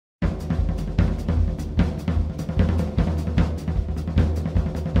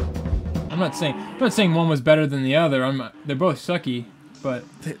I'm not saying one was better than the other. They're both sucky, but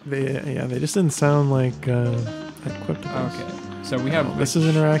they just didn't sound like equipped. Okay, so we have. This is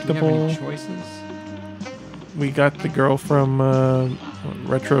interactable. Do we have any choices? We got the girl from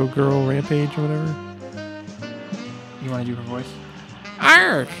Retro Girl Rampage or whatever. You want to do her voice?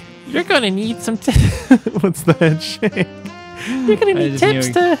 Arg! You're gonna need some What's the head shake? You're gonna need tips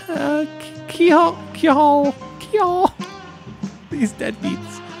to keyhole. These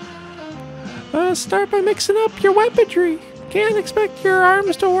deadbeats. Start by mixing up your weaponry. Can't expect your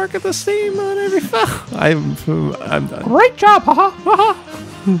arms to work at the same on every foe. I'm done. Great job, haha.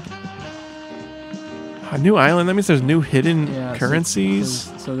 A new island. That means there's new hidden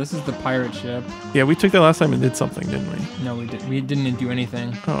currencies. So this is the pirate ship. Yeah, we took that last time and did something, didn't we? No, we didn't. We didn't do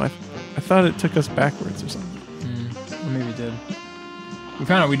anything. Oh, I thought it took us backwards or something. Or maybe it did. We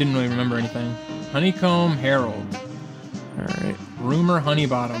found out we didn't really remember anything. Honeycomb Herald. All right. Rumor Honey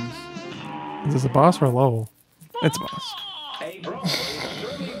Bottoms. Is this a boss or a level? It's a boss.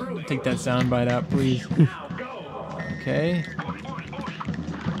 Take that soundbite out, please. Okay.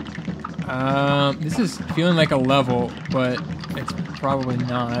 This is feeling like a level, but it's probably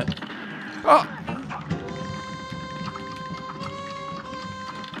not. Oh!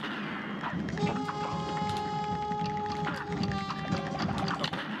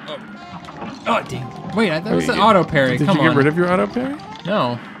 Oh, dang. Wait, that was an auto parry. Did Come on. you get rid of your auto parry?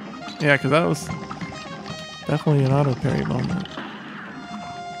 No. Yeah, because that was definitely an auto parry moment.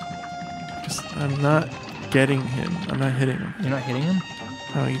 I'm not getting him. I'm not hitting him. You're not hitting him?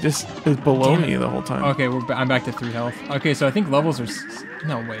 No, he just is below me the whole time. Okay, I'm back to 3 health. Okay, so I think levels are...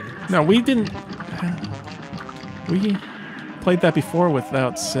 No, wait. No, we didn't... We played that before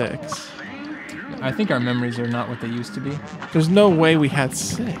without 6. I think our memories are not what they used to be. There's no way we had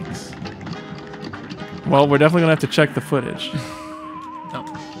 6. Well, we're definitely going to have to check the footage. No.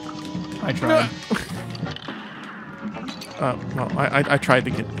 I tried. Well, I tried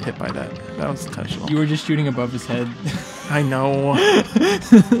to get hit by that. That was intentional. You were just shooting above his head. I know.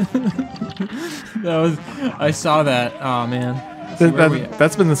 I saw that. Oh, man.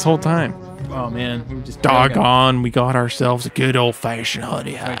 That's been this whole time. Oh, man. We were just... Doggone, we got ourselves a good old-fashioned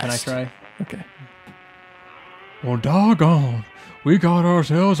honey heist. Wait, can I try? Okay. Well, doggone, we got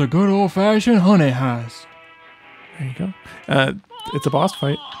ourselves a good old-fashioned honey heist. There you go. It's a boss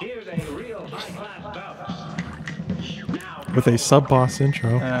fight. With a sub-boss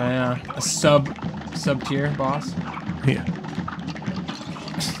intro. Yeah. A sub-tier boss. Yeah.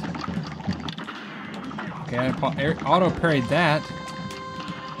 Okay, I auto-parried that.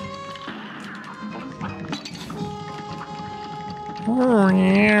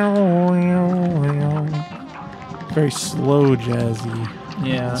 Very slow, jazzy.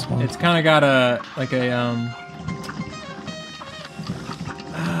 Yeah, it's kind of got a like a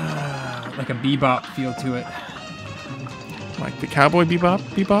bebop feel to it. Like the cowboy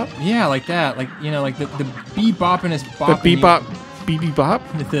bebop? Yeah, like that. Like, you know, like the bebopiness bop. The bebop, bebop?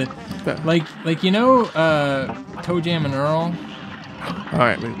 Like you know, Toe Jam and Earl. All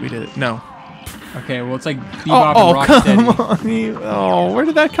right, we did it. No. Okay, well it's like bebop and rocksteady. Come on! Where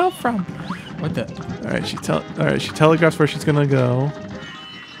did that come from? What the? All right, she telegraphs where she's gonna go.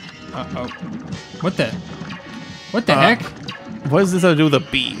 Uh-oh. What the? What the heck? What does this have to do with a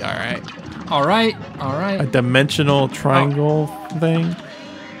bee? All right. All right. A dimensional triangle thing.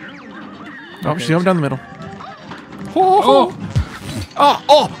 Oh, she's going down the middle. Oh!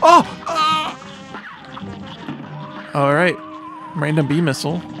 All right. Random bee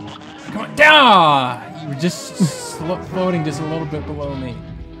missile. Come on down! You were just floating just a little bit below me.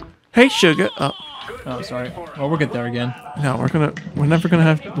 Hey, sugar. Oh, sorry. Well, we'll get there again. No, we're never gonna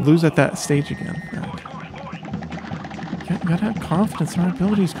have to lose at that stage again. You gotta have confidence in our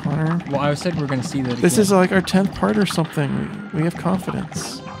abilities, Connor. Well, I said we're gonna see that. This is like our 10th part or something. We have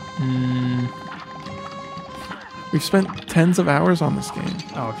confidence. We've spent tens of hours on this game.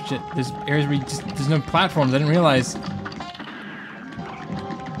 Oh shit! There's areas where there's no platforms. I didn't realize.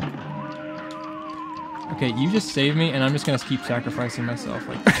 Okay, you just saved me, and I'm just gonna keep sacrificing myself,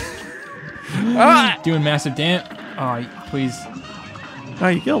 like doing massive damage. Oh, please! Oh,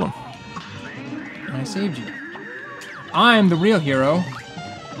 you killed him. And I saved you. I'm the real hero.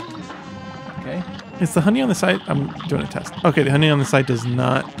 Okay. Is the honey on the side? I'm doing a test. Okay, the honey on the side does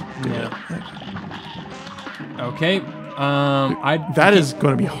not do it. Okay. That is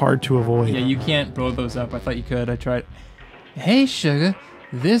going to be hard to avoid. Yeah, you can't blow those up. I thought you could. I tried. Hey, sugar.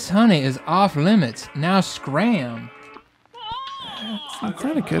 This honey is off limits. Now scram. It's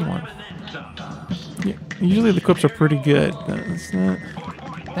not a good one. Yeah, usually the clips are pretty good. It's not.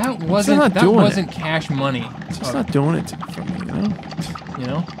 That wasn't cash money. It's just not doing it for me, you know? You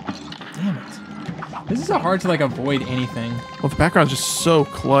know? Damn it. This is so hard to like avoid anything. Well, the background's just so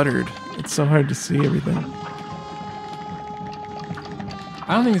cluttered. It's so hard to see everything.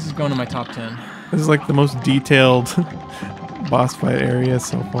 I don't think this is going to my top 10. This is like the most detailed boss fight area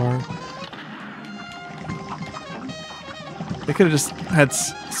so far. They could have just had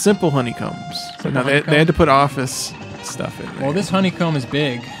simple honeycombs. So now they had to put office stuff in there. Well, this honeycomb is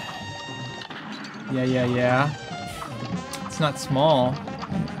big. Yeah. It's not small.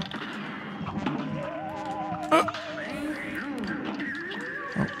 Oh.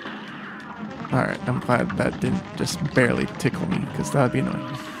 Alright, I'm glad that didn't just barely tickle me, because that would be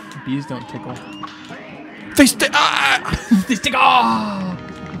annoying. Bees don't tickle. They stick! Ah! They stick! Ah!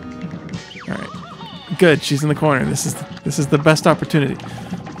 Alright. Good, she's in the corner. This is the best opportunity.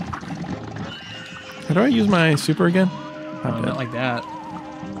 How do I use my super again? Not like that.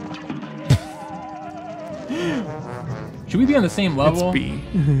 Should we be on the same level? It's B.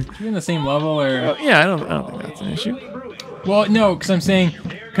 Should we be on the same level, or? Oh, yeah, I don't think that's an issue. Well, no, because I'm saying,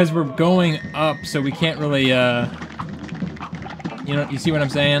 because we're going up, so we can't really, you see what I'm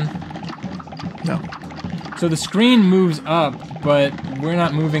saying? No. So the screen moves up, but we're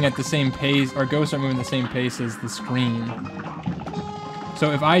not moving at the same pace, our ghosts aren't moving the same pace as the screen.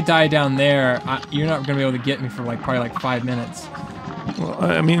 So if I die down there, you're not going to be able to get me for probably 5 minutes. Well,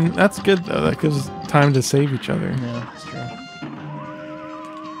 I mean, that's good, though. That gives us time to save each other. Yeah, that's true.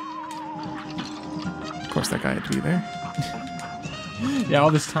 Of course, that guy had to be there. Yeah, all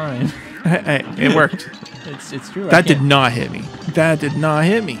this time. Hey, it worked. It's true. That did not hit me. That did not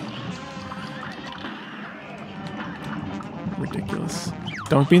hit me. Ridiculous.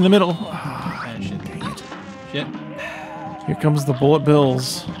 Don't be in the middle. Ah, shit. Dang it. Shit. Here comes the bullet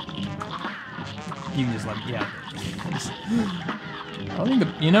bills. You can just yeah. I don't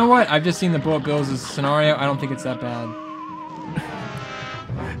think you know what? I've just seen the bullet bills as a scenario. I don't think it's that bad.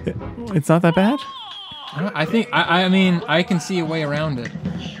 It's not that bad? I think, I mean, I can see a way around it.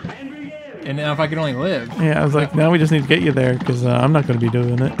 And now if I could only live. Yeah, I was like, now we just need to get you there, because I'm not going to be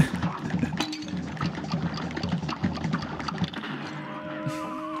doing it.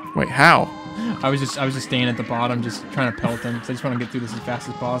 Wait, how? I was just staying at the bottom, just trying to pelt him, because I just want to get through this as fast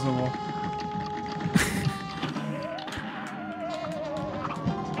as possible.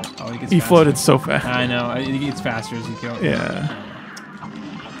 Oh, he gets He faster. floated so fast. I know, it gets faster as you go. Yeah.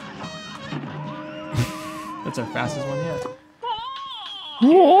 That's our fastest one yet.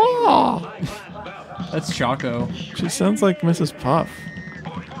 Whoa! That's Choco. She sounds like Mrs. Puff.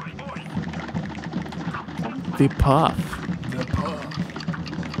 The Puff. The puff.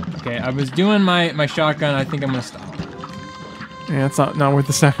 Okay, I was doing my shotgun. I think I'm gonna stop. Yeah, it's not worth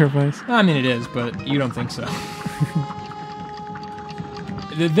the sacrifice. I mean, it is, but you don't think so.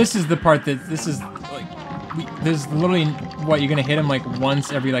 This is the part that this is there's literally what you're gonna hit him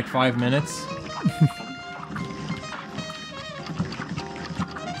once every 5 minutes.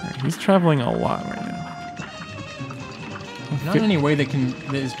 He's traveling a lot right now. Not in any way that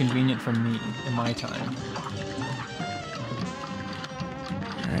is convenient for me in my time.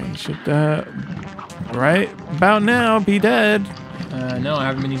 Alright, you should, right about now, be dead. No, I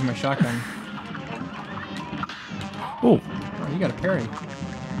haven't been using my shotgun. Oh, You got a parry.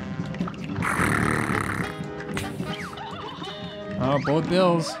 Oh, bullet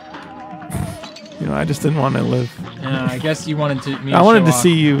bills. I just didn't want to live. I guess you wanted to. I wanted to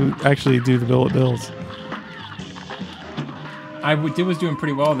see you actually do the bullet bills. I was doing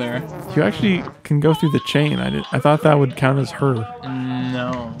pretty well there. You actually can go through the chain. I thought that would count as her.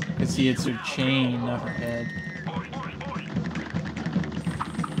 No, because see, it's her chain, not her head.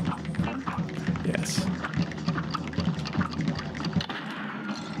 Yes.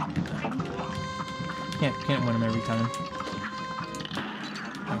 Can't win him every time.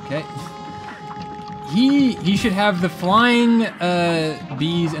 Okay. He should have the flying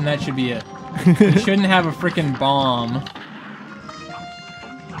bees, and that should be it. He shouldn't have a freaking bomb.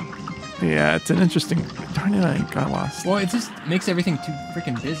 Yeah, it's an interesting. Darn it, I got lost. Well, it just makes everything too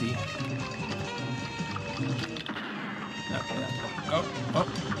freaking busy.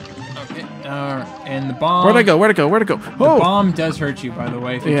 Okay. And the bomb. Where'd I go? Where'd I go? The Oh! bomb does hurt you, by the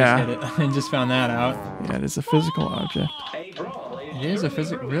way, if you Yeah. just hit it. I just found that out. Yeah, it is a physical object. It is a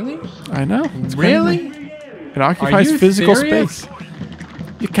physical. Really? I know. It's Really? crazy. It occupies you physical serious? space.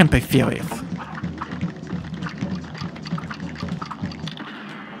 You can't be serious.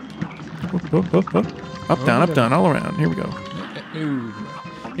 Up, down, all around. Here we go. Ooh.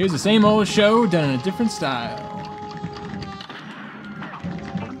 Here's the same old show done in a different style.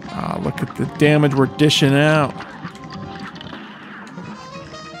 Ah, look at the damage we're dishing out.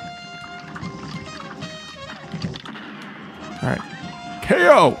 All right.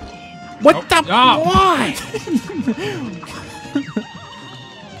 KO! What the? Oh. Why?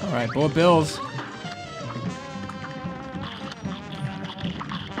 All right, bullet bills.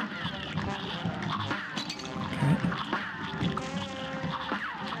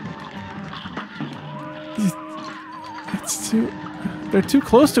 They're too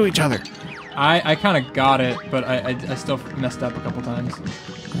close to each other. I kind of got it, but I still messed up a couple times.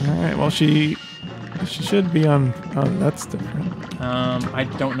 All right. Well, she should be on. Oh, that's different. I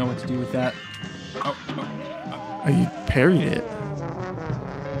don't know what to do with that. Oh. Oh, you parried it.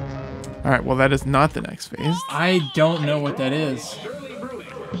 All right. Well, that is not the next phase. I don't know what that is.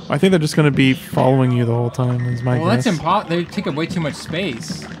 I think they're just going to be following you the whole time. Is my Well, guess. that's impossible. They take up way too much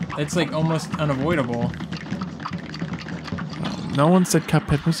space. It's like almost unavoidable. No one said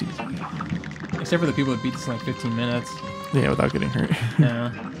Cuphead was easy. Except for the people that beat this in like 15 minutes. Yeah, without getting hurt. Yeah.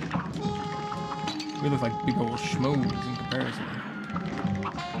 We look like big old schmoes in comparison.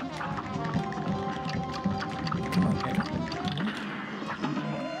 Come on.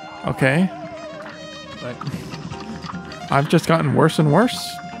 Okay. But I've just gotten worse and worse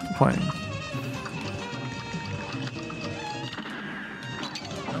playing.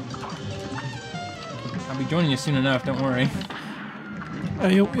 I'll be joining you soon enough, don't worry.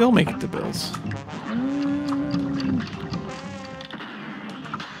 You'll make it to Bills.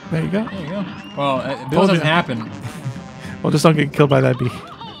 There you go. There you go. Well, Bill doesn't happen. Well, just don't get killed by that bee.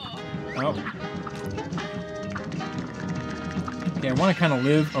 Oh. Okay, I want to kind of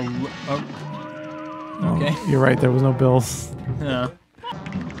live a... Oh. Okay. Oh, you're right, there was no Bills. Yeah.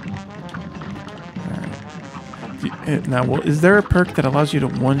 Now, is there a perk that allows you to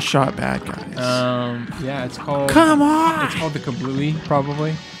one-shot bad guys? Yeah, it's called... Come on! It's called the Kablooey,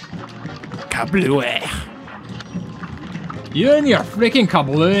 probably. Kablooey. You and your freaking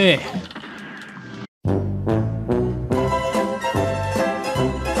Kablooey!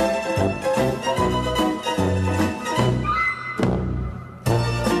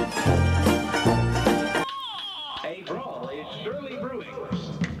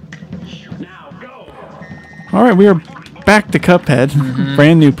 All right, we are back to Cuphead.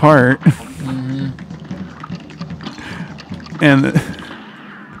 Brand new part. And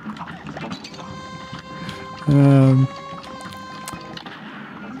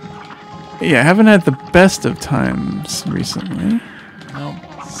yeah, I haven't had the best of times recently. Nope.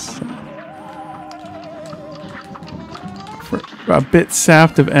 So, for a bit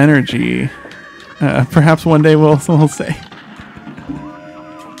sapped of energy. Perhaps one day we'll say.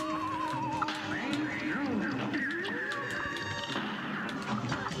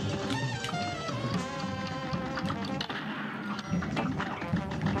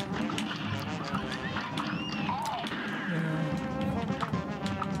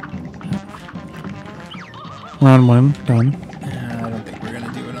 Round one, done. I don't think we're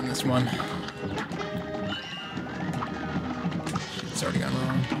gonna do it on this one. It's already gone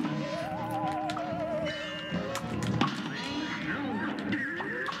wrong.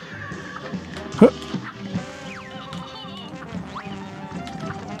 Huh.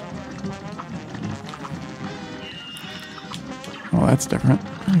 Oh, that's different.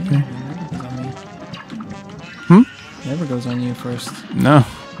 Okay. Never goes on you first. No.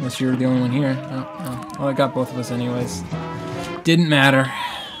 Unless you're the only one here. Oh, no. Well, I got both of us anyways. Didn't matter.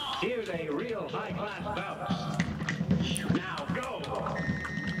 Here's a real high-class bout. Now go.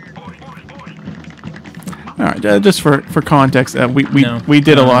 All right, just for context, we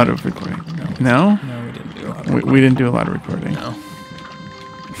did a lot of recording. No? No, we didn't do a lot of recording. We didn't do a lot of recording. No.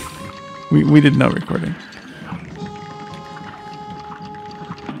 We did no recording.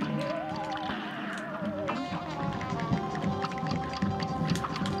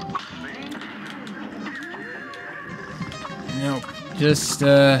 Nope. Just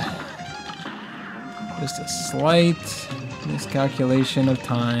a slight miscalculation of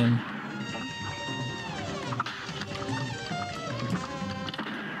time.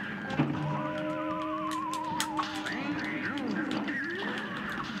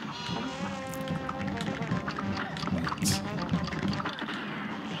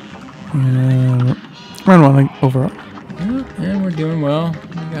 Round one overall. And we're doing well.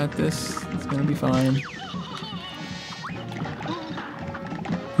 We got this. It's gonna be fine.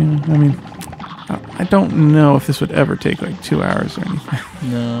 Yeah, I mean, I don't know if this would ever take like 2 hours or anything.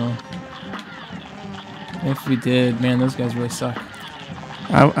 No. If we did, man, those guys really suck.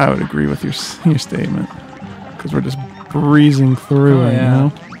 I would agree with your statement because we're just breezing through right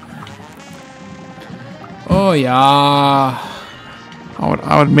now. Oh yeah.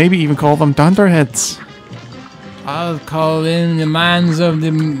 I would maybe even call them dunderheads. I'll call in the mans of the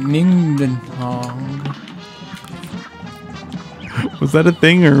Mingdenhong. Was that a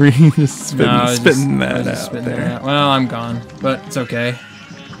thing, or were you just spitting, No, I was spitting I that was just out spitting there? that out. Well, I'm gone, but it's okay.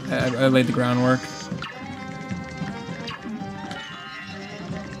 I laid the groundwork.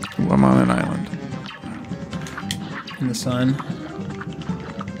 Ooh, I'm on an island. In the sun.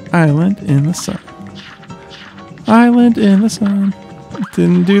 Island in the sun. Island in the sun.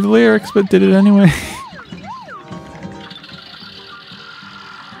 Didn't do the lyrics, but did it anyway.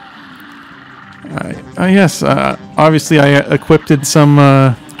 Yes, obviously I equipped some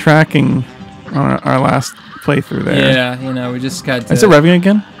tracking on our last playthrough there. Yeah, you know, we just got to... Is it revving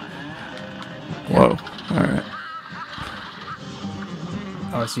again? Whoa. Alright.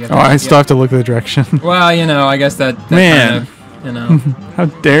 Oh, so you have Oh, to, I still have to look at the direction. Well, you know, I guess that Man. kind of, you know... How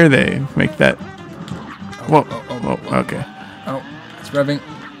dare they make that... Whoa. oh, Whoa, okay. Oh, it's revving.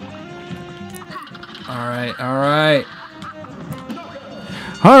 Alright, alright.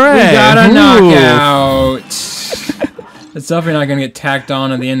 Alright. We got a Ooh. knockout! It's definitely not gonna get tacked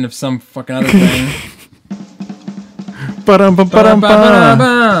on at the end of some fucking other thing. Ba-dum-ba-ba-dum-ba.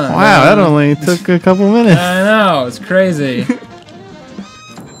 Wow, that only took a couple minutes. I know, it's crazy.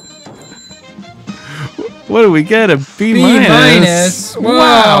 What do we get? A B B minus. Whoa.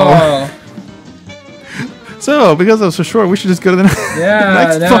 Wow. So, because I was so short, we should just go to the Yeah,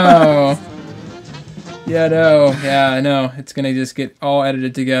 next no. Yeah, no. Yeah, I know. It's gonna just get all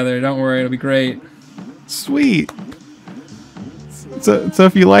edited together. Don't worry, it'll be great. Sweet. So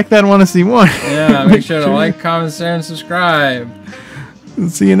if you like that and want to see more, Yeah, make sure to like, comment, share, and subscribe.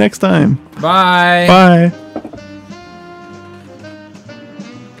 See you next time. Bye. Bye.